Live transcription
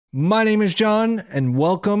My name is John, and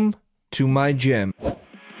welcome to my gym.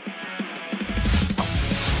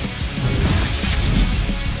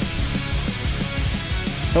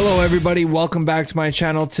 Hello everybody, welcome back to my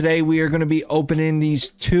channel. Today we are going to be opening these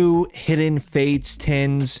two Hidden Fates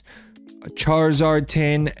tins, a Charizard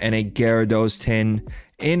tin and a Gyarados tin,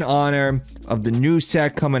 in honor of the new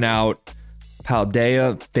set coming out,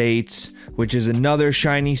 Paldea Fates, which is another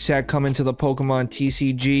shiny set coming to the Pokemon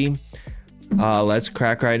TCG. Let's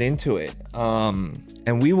crack right into it.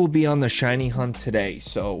 And we will be on the shiny hunt today.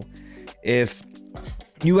 So if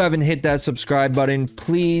you haven't hit that subscribe button,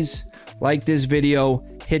 please like this video,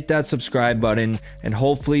 hit that subscribe button, and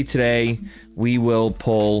hopefully today we will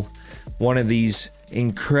pull one of these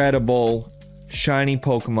incredible shiny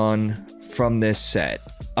Pokemon from this set.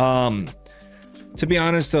 To be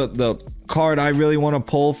honest, the card I really want to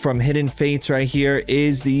pull from Hidden Fates right here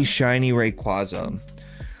is the shiny Rayquaza.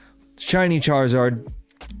 Shiny Charizard,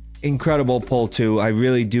 incredible pull too. I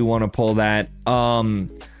really do want to pull that.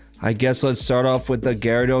 I guess let's start off with the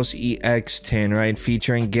Gyarados EX tin, right?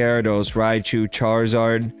 Featuring Gyarados, Raichu,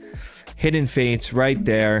 Charizard, Hidden Fates right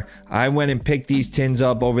there. I went and picked these tins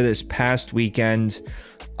up over this past weekend.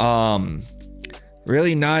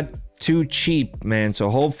 Really not too cheap, man. So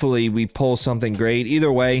hopefully we pull something great.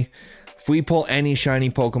 Either way, if we pull any shiny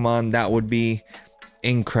Pokemon, that would be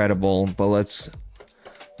incredible. But let's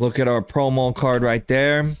look at our promo card right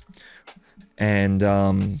there. And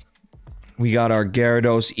we got our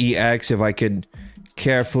Gyarados EX. If I could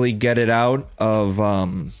carefully get it out of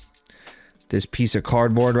this piece of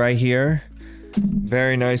cardboard right here.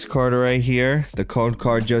 Very nice card right here. The code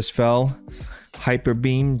card just fell. Hyper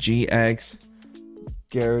Beam GX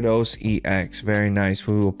Gyarados EX. Very nice.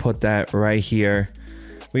 We will put that right here.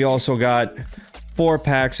 We also got 4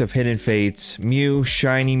 packs of Hidden Fates, Mew,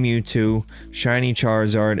 Shiny Mewtwo, Shiny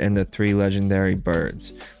Charizard, and the 3 legendary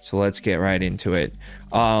birds. So let's get right into it.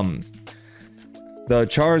 The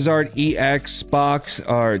Charizard EX box,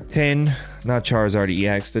 or tin, not Charizard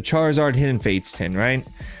EX, the Charizard Hidden Fates tin, right?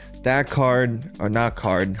 That card, or not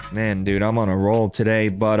card, man, dude, I'm on a roll today,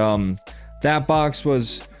 but that box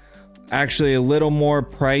was actually a little more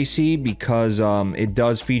pricey because it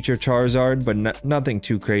does feature Charizard, but nothing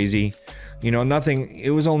too crazy. You know, nothing, it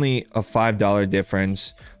was only a $5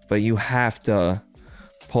 difference, but you have to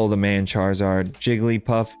pull the man Charizard.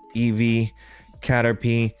 Jigglypuff, Eevee,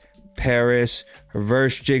 Caterpie, Paris,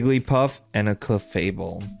 Reverse Jigglypuff, and a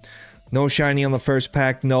Clefable. No shiny on the first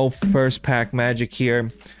pack, no first pack magic here.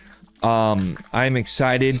 I'm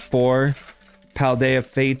excited for Paldea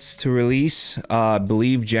Fates to release, I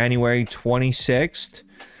believe January 26th.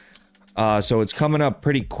 So it's coming up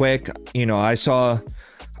pretty quick. You know,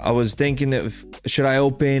 I was thinking if should I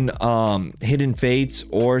open Hidden Fates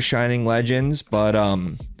or Shining Legends, but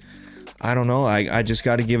I don't know. I just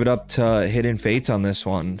got to give it up to Hidden Fates on this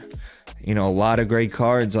one. You know, a lot of great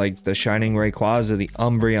cards like the Shining Rayquaza, the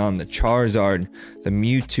Umbreon, the Charizard, the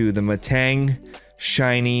Mewtwo, the Metang,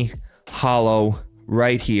 shiny, hollow,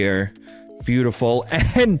 right here. Beautiful.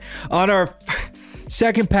 And on our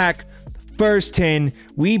second pack, first tin,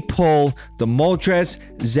 we pull the Moltres,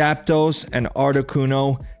 Zapdos, and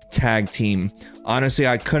Articuno tag team. Honestly,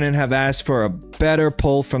 I couldn't have asked for a better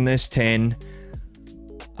pull from this tin.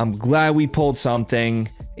 I'm glad we pulled something.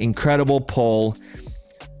 Incredible pull.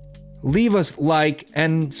 Leave us like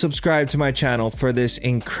and subscribe to my channel for this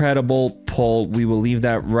incredible pull. We will leave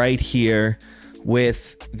that right here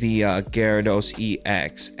with the Gyarados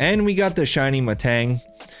EX. And we got the shiny Metang.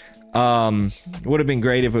 Would have been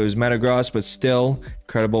great if it was Metagross, but still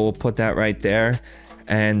incredible. We'll put that right there.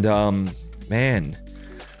 And man,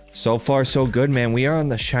 so far so good, man. We are on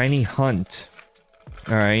the shiny hunt.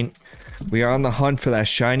 All right, we are on the hunt for that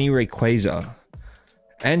shiny Rayquaza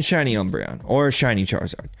and shiny Umbreon or shiny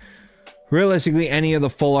Charizard. Realistically, any of the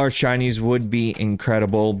full art shinies would be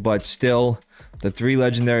incredible, but still, the 3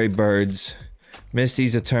 legendary birds,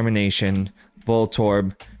 Misty's Determination,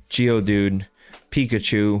 Voltorb, Geodude,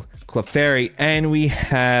 Pikachu, Clefairy, and we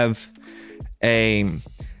have a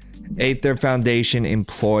Aether Foundation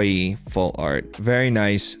employee full art. Very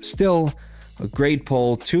nice. Still a great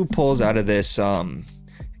pull. 2 pulls out of this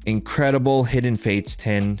incredible Hidden Fates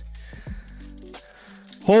tin.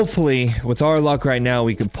 Hopefully, with our luck right now,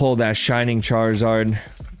 we could pull that Shining Charizard.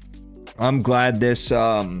 I'm glad this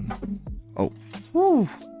oh, woo.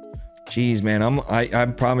 Jeez, man, I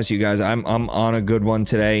promise you guys, I'm on a good one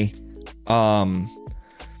today. The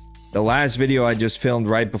last video I just filmed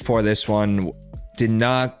right before this one did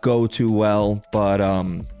not go too well, but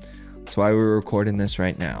that's why we're recording this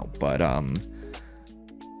right now. But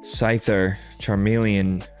Scyther,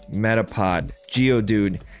 Charmeleon, Metapod,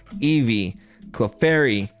 Geodude, Eevee,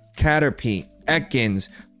 Clefairy, Caterpie, Ekans,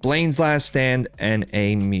 Blaine's Last Stand, and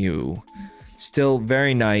a Mew. Still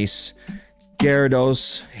very nice.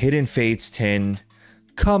 Gyarados, Hidden Fates tin,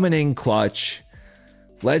 coming in clutch.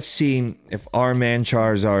 Let's see if our man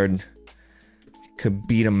Charizard could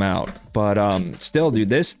beat him out. But still, dude,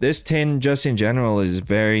 this tin just in general is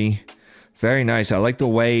very, very nice. I like the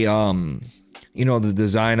way you know, the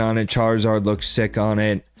design on it. Charizard looks sick on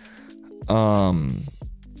it.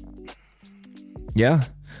 Yeah,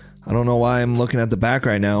 I don't know why I'm looking at the back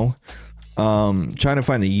right now. Trying to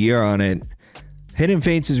find the year on it. Hidden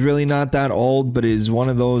Fates is really not that old, but is one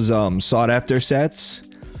of those sought after sets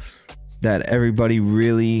that everybody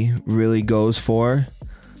really goes for.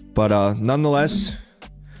 But nonetheless,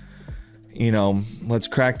 you know, let's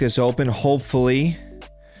crack this open. Hopefully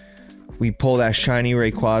we pull that shiny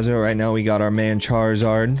Rayquaza. Right now we got our man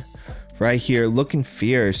Charizard right here looking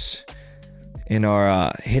fierce in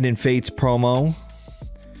our Hidden Fates promo.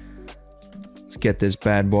 Let's get this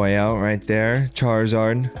bad boy out right there.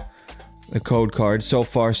 Charizard, the code card. So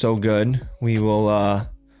far so good. We will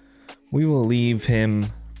leave him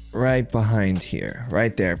right behind here,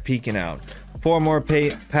 right there, peeking out. 4 more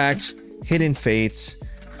packs. Hidden Fates.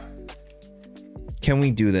 Can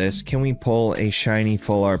we do this? Can we pull a shiny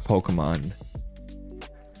full art Pokemon?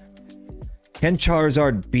 Can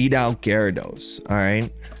Charizard beat out Gyarados? All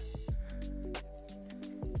right.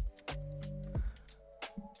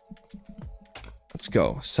 Let's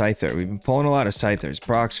go. Scyther. We've been pulling a lot of Scythers.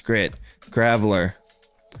 Brock's Grit, Graveler,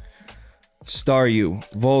 Staryu,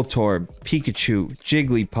 Voltorb, Pikachu,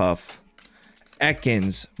 Jigglypuff,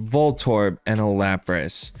 Ekans, Voltorb, and a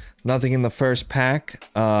Lapras. Nothing in the first pack.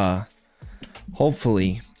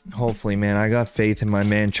 Hopefully, man, I got faith in my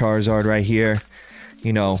man Charizard right here.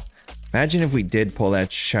 You know, imagine if we did pull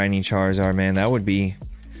that shiny Charizard, man. That would be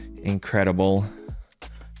incredible.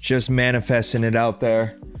 Just manifesting it out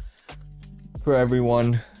there for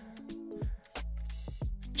everyone.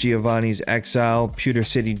 Giovanni's Exile, Pewter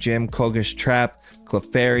City Gym, Koga's Trap,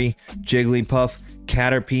 Clefairy, Jigglypuff,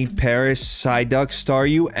 Caterpie, Paris, Psyduck,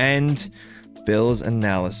 Staryu, and Bill's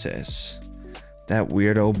Analysis. That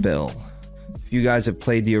weirdo Bill. If you guys have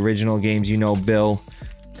played the original games, you know Bill.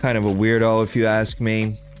 Kind of a weirdo if you ask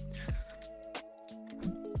me.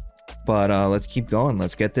 But let's keep going.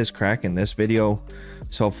 Let's get this cracking. This video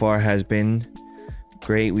so far has been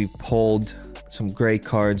great. We've pulled some great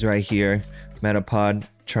cards right here. Metapod,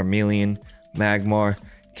 Charmeleon, Magmar,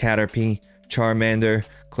 Caterpie, Charmander,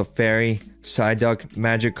 Clefairy, Psyduck,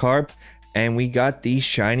 Magikarp, and we got the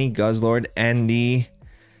shiny Guzzlord and the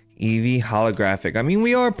Eevee holographic. I mean,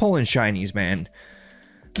 we are pulling shinies, man.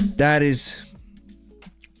 That is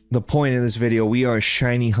the point of this video. We are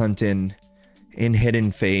shiny hunting in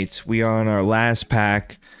Hidden Fates. We are on our last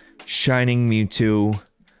pack. Shining Mewtwo.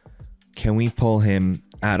 Can we pull him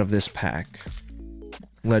out of this pack?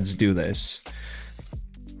 Let's do this.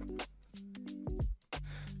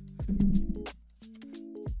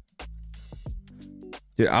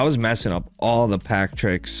 Dude, I was messing up all the pack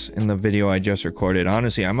tricks in the video I just recorded.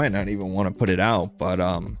 Honestly, I might not even want to put it out, but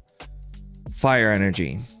Fire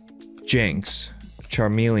Energy, Jinx,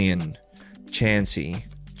 Charmeleon, Chansey,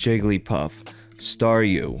 Jigglypuff,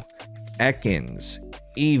 Staryu, Ekans,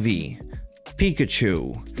 Eevee,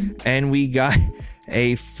 Pikachu, and we got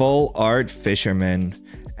a full art Fisherman,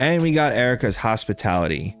 and we got Erica's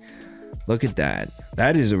Hospitality. Look at that.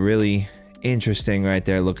 That is a really interesting right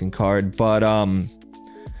there looking card. But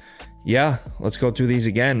yeah, let's go through these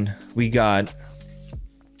again. We got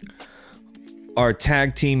our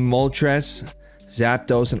tag team Moltres,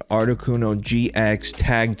 Zapdos, and Articuno GX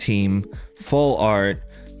tag team full art.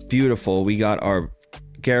 Beautiful. We got our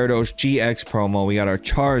Gyarados GX promo. We got our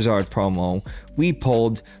Charizard promo. We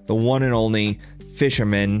pulled the one and only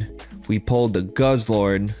Fisherman. We pulled the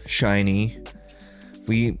Guzzlord shiny.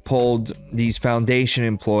 We pulled these Foundation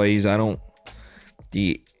employees.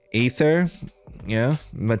 The Aether, yeah,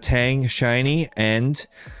 Matang shiny. And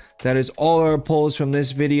that is all our pulls from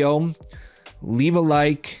this video. Leave a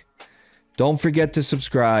like. Don't forget to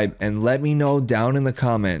subscribe and let me know down in the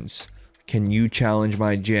comments. Can you challenge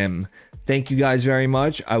my gym? Thank you guys very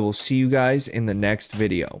much. I will see you guys in the next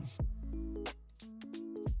video.